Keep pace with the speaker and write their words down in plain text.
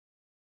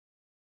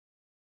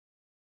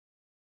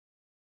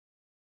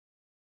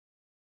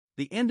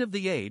The end of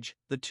the age,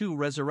 the two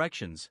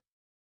resurrections.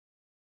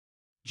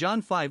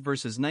 John 5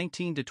 verses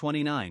 19 to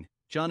 29,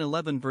 John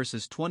 11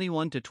 verses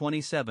 21 to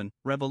 27,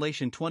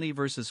 Revelation 20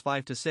 verses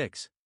 5 to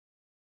 6.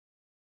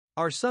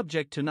 Our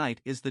subject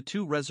tonight is the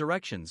two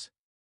resurrections.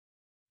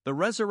 The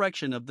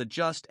resurrection of the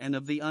just and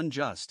of the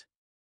unjust.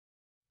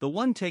 The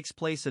one takes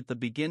place at the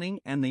beginning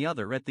and the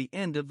other at the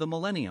end of the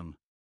millennium.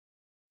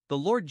 The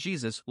Lord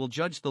Jesus will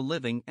judge the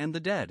living and the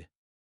dead.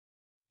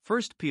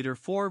 1 Peter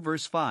 4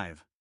 verse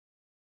 5.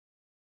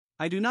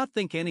 I do not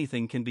think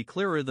anything can be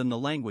clearer than the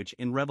language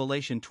in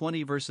Revelation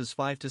 20 verses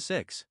 5 to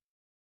 6.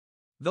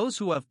 Those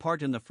who have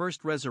part in the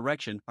first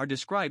resurrection are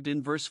described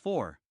in verse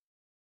 4.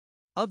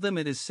 Of them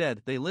it is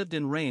said they lived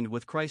and reigned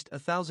with Christ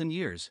 1,000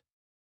 years.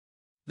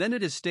 Then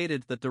it is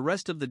stated that the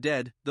rest of the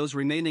dead, those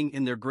remaining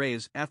in their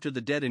graves after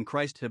the dead in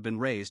Christ have been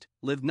raised,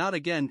 lived not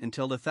again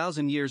until the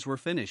 1,000 years were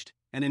finished,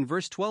 and in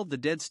verse 12 the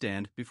dead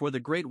stand before the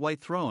great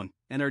white throne,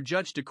 and are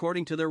judged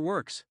according to their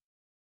works.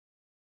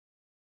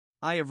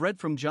 I have read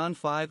from John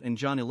 5 and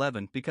John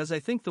 11 because I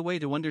think the way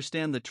to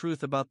understand the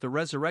truth about the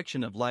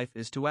resurrection of life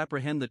is to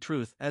apprehend the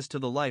truth as to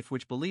the life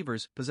which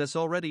believers possess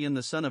already in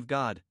the Son of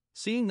God,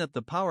 seeing that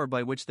the power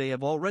by which they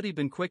have already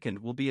been quickened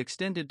will be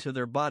extended to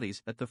their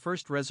bodies at the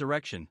first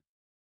resurrection.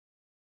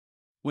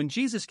 When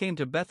Jesus came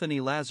to Bethany,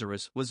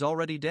 Lazarus was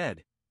already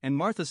dead, and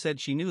Martha said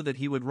she knew that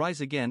he would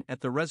rise again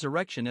at the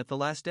resurrection at the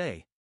last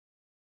day.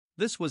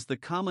 This was the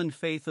common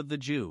faith of the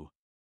Jew.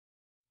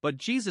 But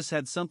Jesus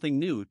had something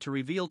new to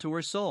reveal to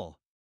her soul.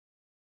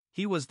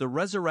 He was the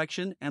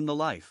resurrection and the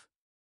life.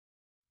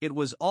 It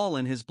was all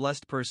in his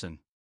blessed person.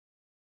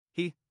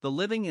 He, the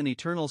living and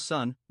eternal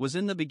Son, was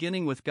in the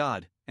beginning with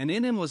God, and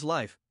in him was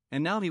life,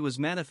 and now he was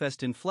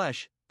manifest in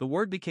flesh. The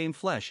Word became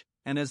flesh,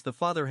 and as the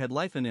Father had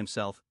life in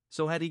himself,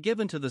 so had he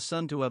given to the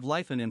Son to have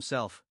life in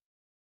himself.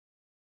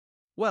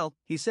 Well,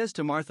 he says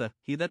to Martha,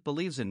 he that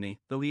believes in me,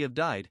 though he have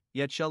died,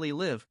 yet shall he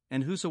live,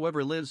 and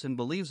whosoever lives and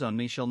believes on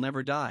me shall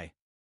never die.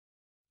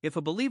 If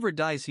a believer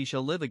dies, he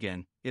shall live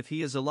again. If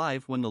he is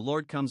alive when the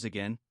Lord comes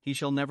again, he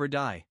shall never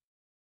die.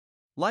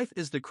 Life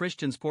is the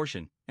Christian's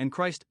portion, and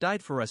Christ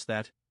died for us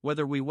that,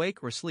 whether we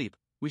wake or sleep,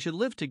 we should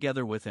live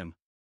together with him.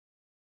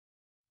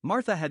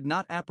 Martha had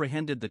not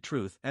apprehended the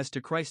truth as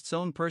to Christ's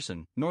own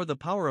person, nor the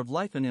power of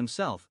life in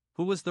himself,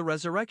 who was the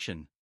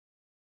resurrection.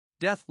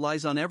 Death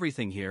lies on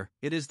everything here,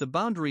 it is the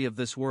boundary of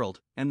this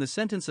world, and the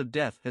sentence of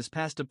death has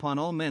passed upon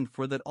all men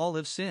for that all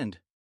have sinned.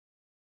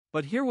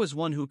 But here was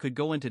one who could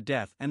go into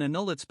death and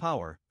annul its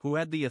power, who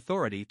had the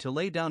authority to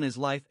lay down his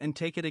life and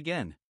take it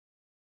again.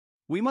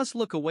 We must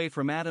look away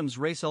from Adam's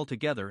race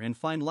altogether and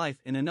find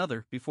life in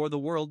another before the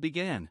world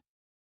began.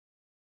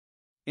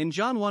 In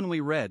John 1 we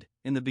read,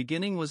 "In the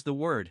beginning was the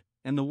Word,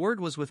 and the Word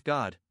was with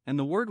God, and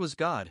the Word was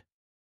God.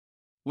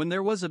 When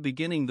there was a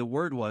beginning the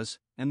Word was,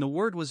 and the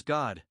Word was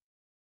God.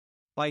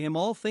 By him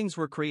all things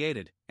were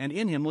created, and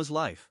in him was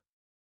life."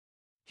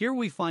 Here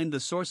we find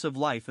the source of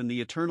life in the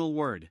eternal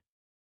Word.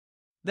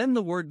 Then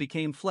the Word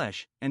became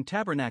flesh, and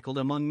tabernacled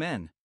among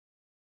men.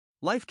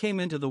 Life came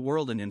into the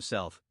world in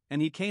himself,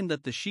 and he came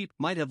that the sheep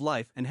might have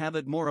life and have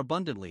it more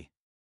abundantly.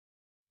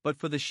 But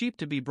for the sheep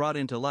to be brought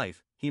into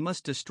life, he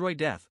must destroy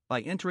death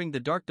by entering the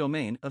dark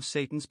domain of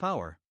Satan's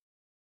power.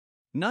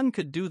 None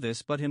could do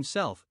this but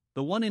himself,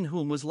 the one in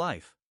whom was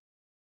life.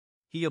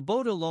 He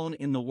abode alone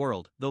in the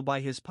world, though by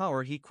his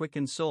power he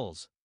quickened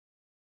souls.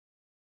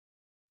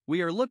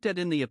 We are looked at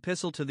in the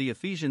epistle to the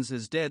Ephesians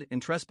as dead in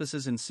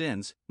trespasses and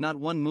sins, not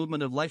one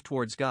movement of life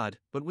towards God,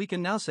 but we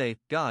can now say,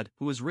 God,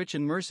 who is rich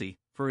in mercy,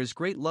 for his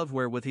great love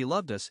wherewith he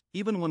loved us,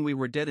 even when we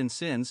were dead in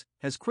sins,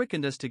 has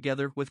quickened us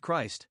together with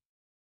Christ.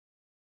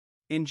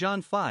 In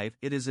John 5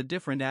 it is a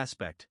different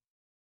aspect.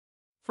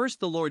 First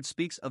the Lord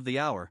speaks of the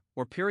hour,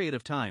 or period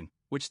of time,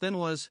 which then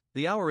was,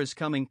 the hour is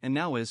coming and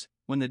now is,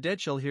 when the dead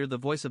shall hear the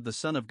voice of the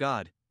Son of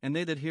God, and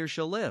they that hear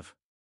shall live.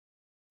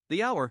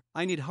 The hour,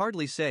 I need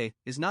hardly say,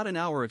 is not an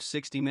hour of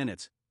 60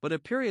 minutes, but a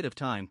period of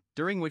time,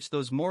 during which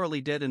those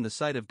morally dead in the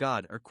sight of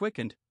God are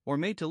quickened, or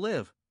made to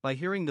live, by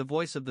hearing the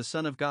voice of the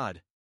Son of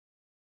God.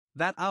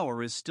 That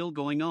hour is still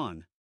going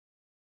on.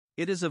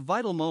 It is a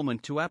vital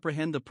moment to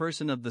apprehend the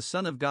person of the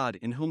Son of God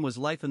in whom was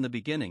life in the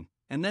beginning,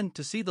 and then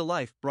to see the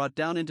life brought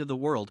down into the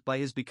world by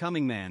his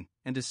becoming man,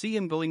 and to see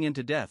him going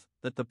into death,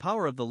 that the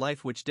power of the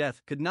life which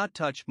death could not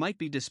touch might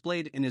be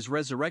displayed in his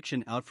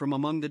resurrection out from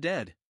among the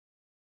dead.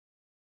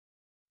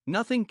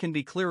 Nothing can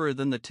be clearer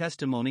than the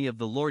testimony of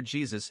the Lord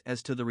Jesus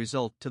as to the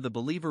result to the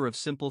believer of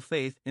simple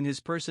faith in his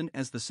person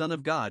as the Son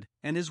of God,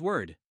 and his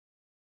Word.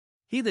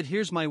 He that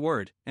hears my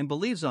word, and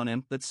believes on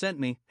him that sent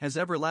me, has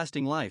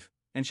everlasting life,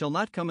 and shall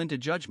not come into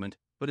judgment,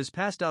 but is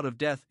passed out of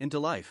death into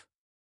life.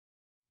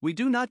 We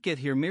do not get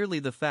here merely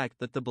the fact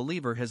that the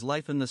believer has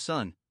life in the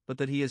Son, but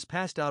that he is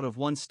passed out of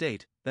one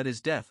state, that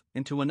is death,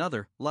 into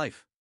another,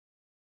 life.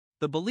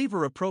 The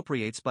believer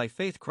appropriates by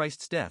faith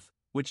Christ's death,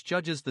 which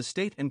judges the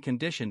state and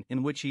condition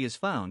in which he is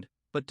found,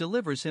 but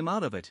delivers him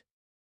out of it.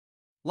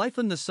 Life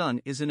in the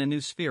Son is in a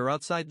new sphere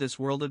outside this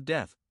world of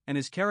death, and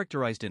is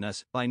characterized in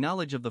us by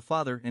knowledge of the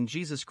Father and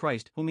Jesus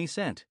Christ whom he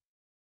sent.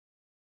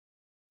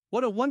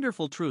 What a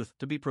wonderful truth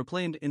to be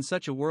proclaimed in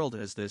such a world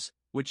as this,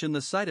 which in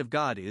the sight of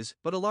God is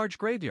but a large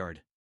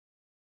graveyard.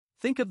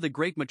 Think of the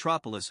great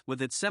metropolis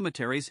with its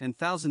cemeteries and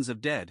thousands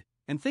of dead,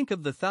 and think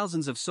of the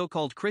thousands of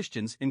so-called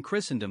Christians in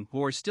Christendom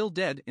who are still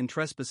dead in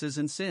trespasses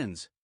and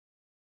sins.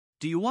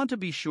 Do you want to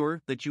be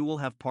sure that you will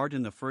have part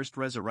in the first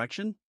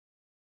resurrection?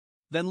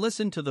 Then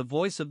listen to the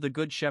voice of the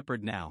Good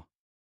Shepherd now.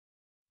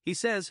 He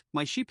says,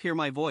 "My sheep hear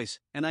my voice,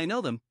 and I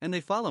know them, and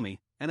they follow me,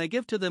 and I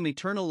give to them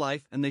eternal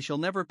life, and they shall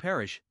never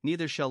perish,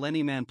 neither shall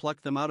any man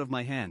pluck them out of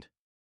my hand."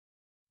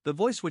 The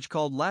voice which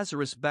called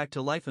Lazarus back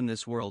to life in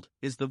this world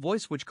is the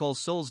voice which calls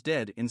souls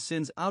dead in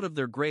sins out of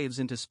their graves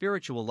into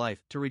spiritual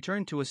life to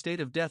return to a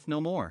state of death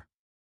no more.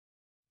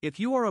 If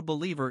you are a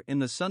believer in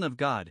the Son of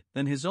God,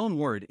 then his own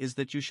word is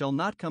that you shall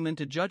not come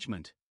into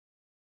judgment.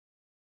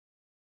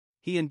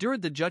 He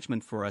endured the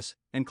judgment for us,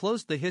 and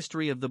closed the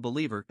history of the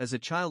believer as a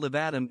child of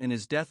Adam in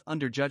his death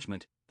under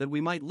judgment, that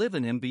we might live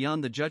in him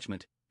beyond the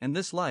judgment, and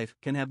this life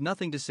can have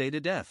nothing to say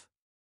to death.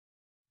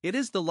 It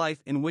is the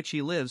life in which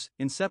he lives,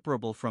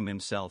 inseparable from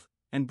himself,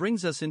 and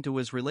brings us into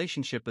his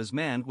relationship as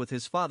man with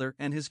his Father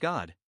and his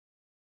God.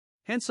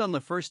 Hence, on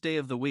the first day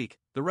of the week,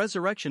 the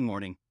resurrection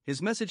morning,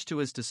 his message to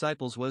his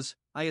disciples was,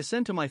 "I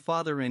ascend to my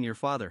Father and your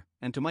Father,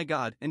 and to my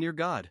God and your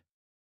God."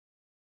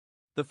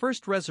 The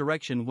first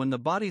resurrection, when the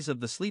bodies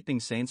of the sleeping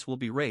saints will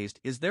be raised,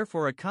 is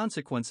therefore a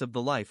consequence of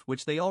the life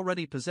which they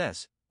already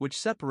possess, which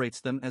separates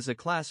them as a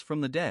class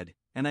from the dead,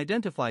 and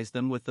identifies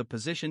them with the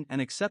position and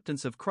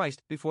acceptance of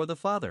Christ before the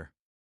Father.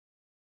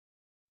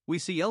 We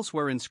see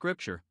elsewhere in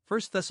Scripture,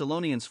 1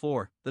 Thessalonians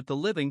 4, that the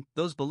living,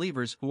 those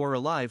believers who are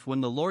alive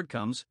when the Lord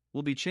comes,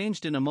 will be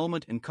changed in a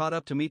moment and caught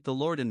up to meet the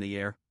Lord in the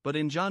air. But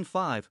in John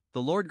 5,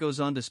 the Lord goes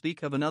on to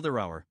speak of another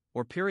hour,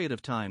 or period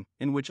of time,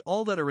 in which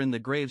all that are in the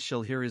graves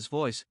shall hear his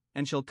voice,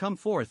 and shall come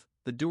forth,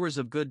 the doers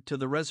of good to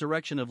the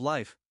resurrection of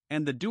life,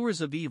 and the doers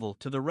of evil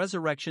to the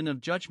resurrection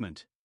of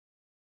judgment.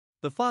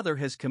 The Father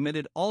has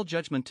committed all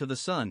judgment to the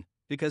Son,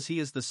 because he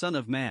is the Son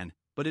of Man.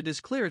 But it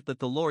is clear that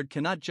the Lord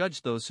cannot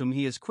judge those whom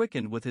he has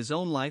quickened with his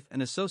own life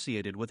and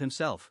associated with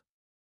himself.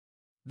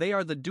 They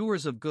are the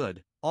doers of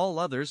good, all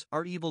others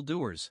are evil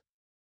doers.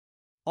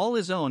 All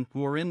his own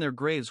who are in their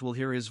graves will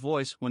hear his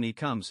voice when he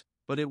comes,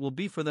 but it will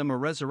be for them a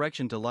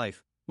resurrection to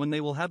life, when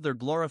they will have their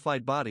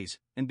glorified bodies,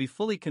 and be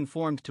fully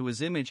conformed to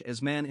his image as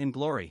man in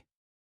glory.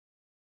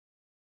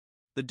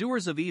 The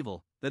doers of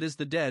evil, that is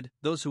the dead,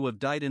 those who have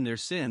died in their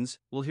sins,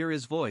 will hear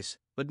his voice,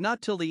 but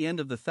not till the end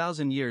of the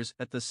 1,000 years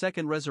at the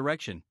second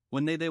resurrection,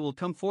 when they will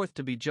come forth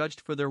to be judged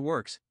for their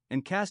works,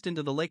 and cast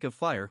into the lake of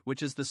fire,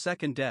 which is the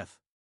second death.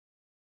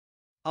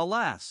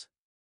 Alas!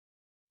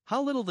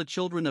 How little the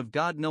children of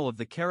God know of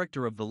the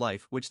character of the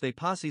life which they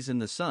possess in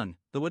the Son,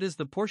 though it is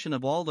the portion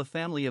of all the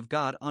family of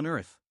God on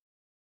earth.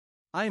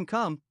 "I am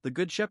come," the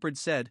Good Shepherd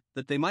said,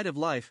 "that they might have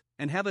life,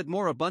 and have it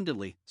more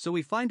abundantly." So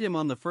we find him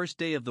on the first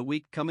day of the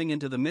week coming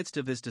into the midst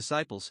of his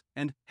disciples,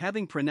 and,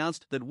 having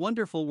pronounced that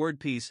wonderful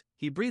word peace,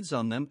 he breathes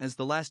on them as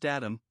the last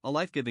Adam, a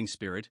life-giving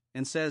spirit,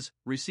 and says,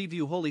 "Receive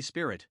you Holy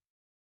Spirit."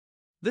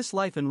 This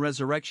life and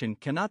resurrection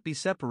cannot be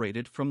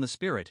separated from the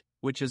Spirit,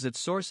 which is its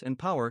source and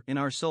power in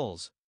our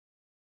souls.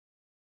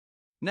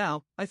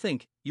 Now, I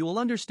think, you will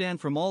understand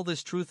from all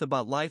this truth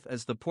about life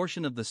as the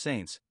portion of the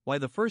saints, why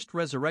the first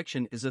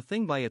resurrection is a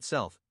thing by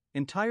itself,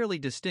 entirely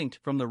distinct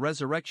from the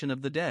resurrection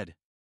of the dead.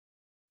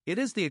 It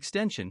is the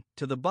extension,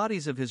 to the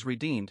bodies of his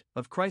redeemed,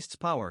 of Christ's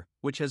power,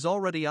 which has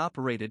already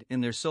operated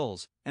in their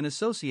souls, and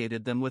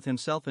associated them with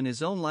himself in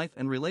his own life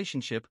and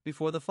relationship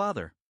before the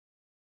Father.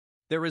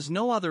 There is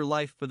no other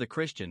life for the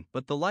Christian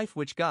but the life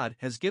which God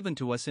has given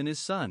to us in his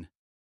Son.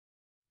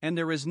 And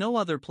there is no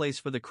other place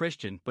for the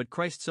Christian but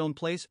Christ's own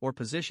place or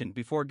position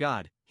before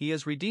God. He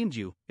has redeemed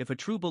you, if a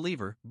true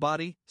believer,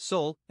 body,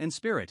 soul, and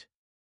spirit.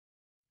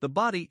 The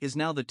body is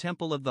now the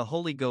temple of the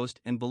Holy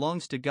Ghost and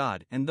belongs to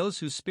God, and those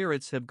whose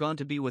spirits have gone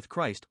to be with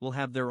Christ will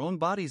have their own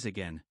bodies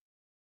again.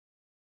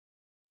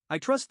 I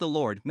trust the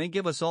Lord may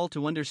give us all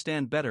to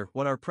understand better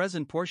what our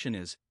present portion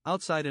is,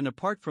 outside and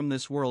apart from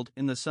this world,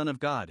 in the Son of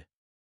God.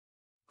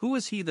 Who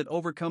is he that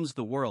overcomes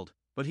the world,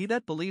 but he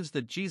that believes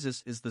that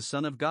Jesus is the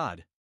Son of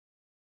God?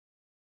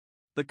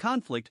 The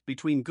conflict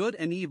between good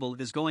and evil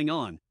is going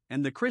on,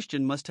 and the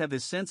Christian must have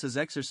his senses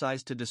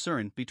exercised to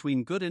discern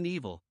between good and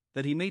evil,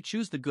 that he may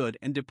choose the good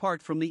and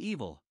depart from the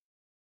evil.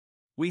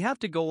 We have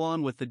to go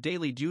on with the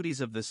daily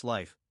duties of this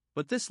life,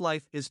 but this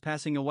life is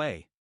passing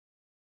away.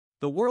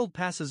 The world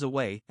passes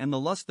away and the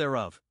lust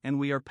thereof, and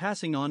we are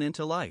passing on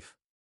into life.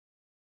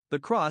 The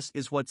cross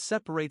is what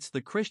separates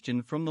the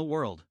Christian from the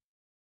world.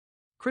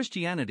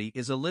 Christianity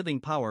is a living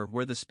power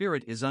where the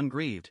spirit is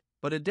ungrieved,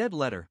 but a dead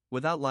letter,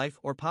 without life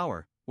or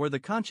power, where the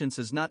conscience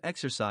is not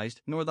exercised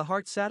nor the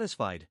heart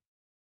satisfied.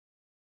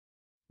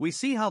 We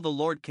see how the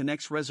Lord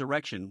connects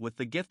resurrection with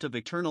the gift of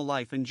eternal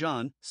life in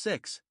John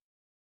 6.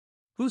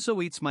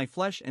 "Whoso eats my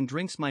flesh and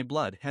drinks my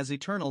blood has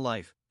eternal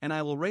life, and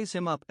I will raise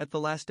him up at the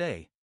last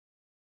day."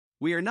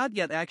 We are not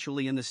yet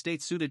actually in the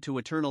state suited to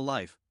eternal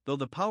life, though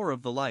the power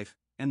of the life,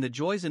 and the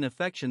joys and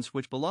affections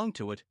which belong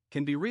to it,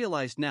 can be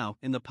realized now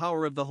in the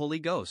power of the Holy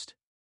Ghost.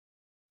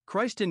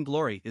 Christ in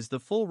glory is the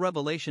full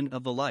revelation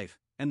of the life,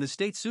 and the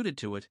state suited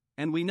to it,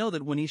 and we know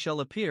that when he shall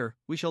appear,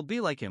 we shall be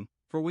like him,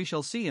 for we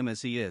shall see him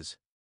as he is.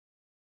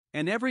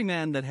 And every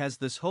man that has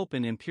this hope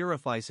in him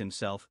purifies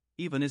himself,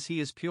 even as he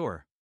is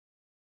pure.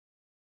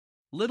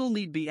 Little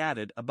need be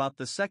added about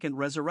the second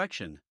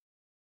resurrection.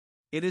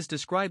 It is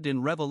described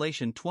in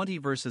Revelation 20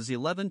 verses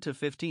 11 to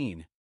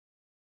 15.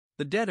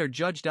 The dead are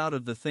judged out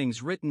of the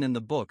things written in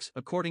the books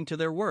according to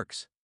their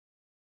works.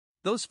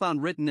 Those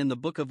found written in the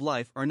book of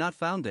life are not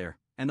found there,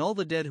 and all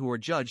the dead who are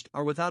judged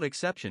are without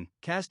exception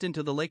cast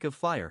into the lake of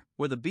fire,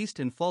 where the beast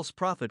and false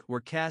prophet were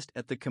cast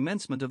at the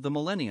commencement of the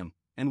millennium,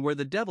 and where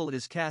the devil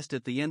is cast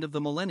at the end of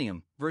the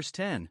millennium. Verse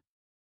 10.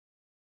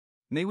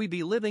 May we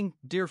be living,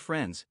 dear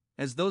friends,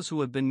 as those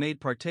who have been made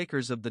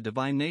partakers of the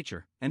divine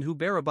nature, and who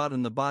bear about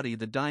in the body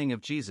the dying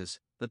of Jesus,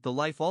 that the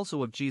life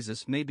also of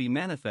Jesus may be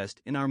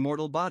manifest in our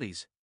mortal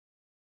bodies.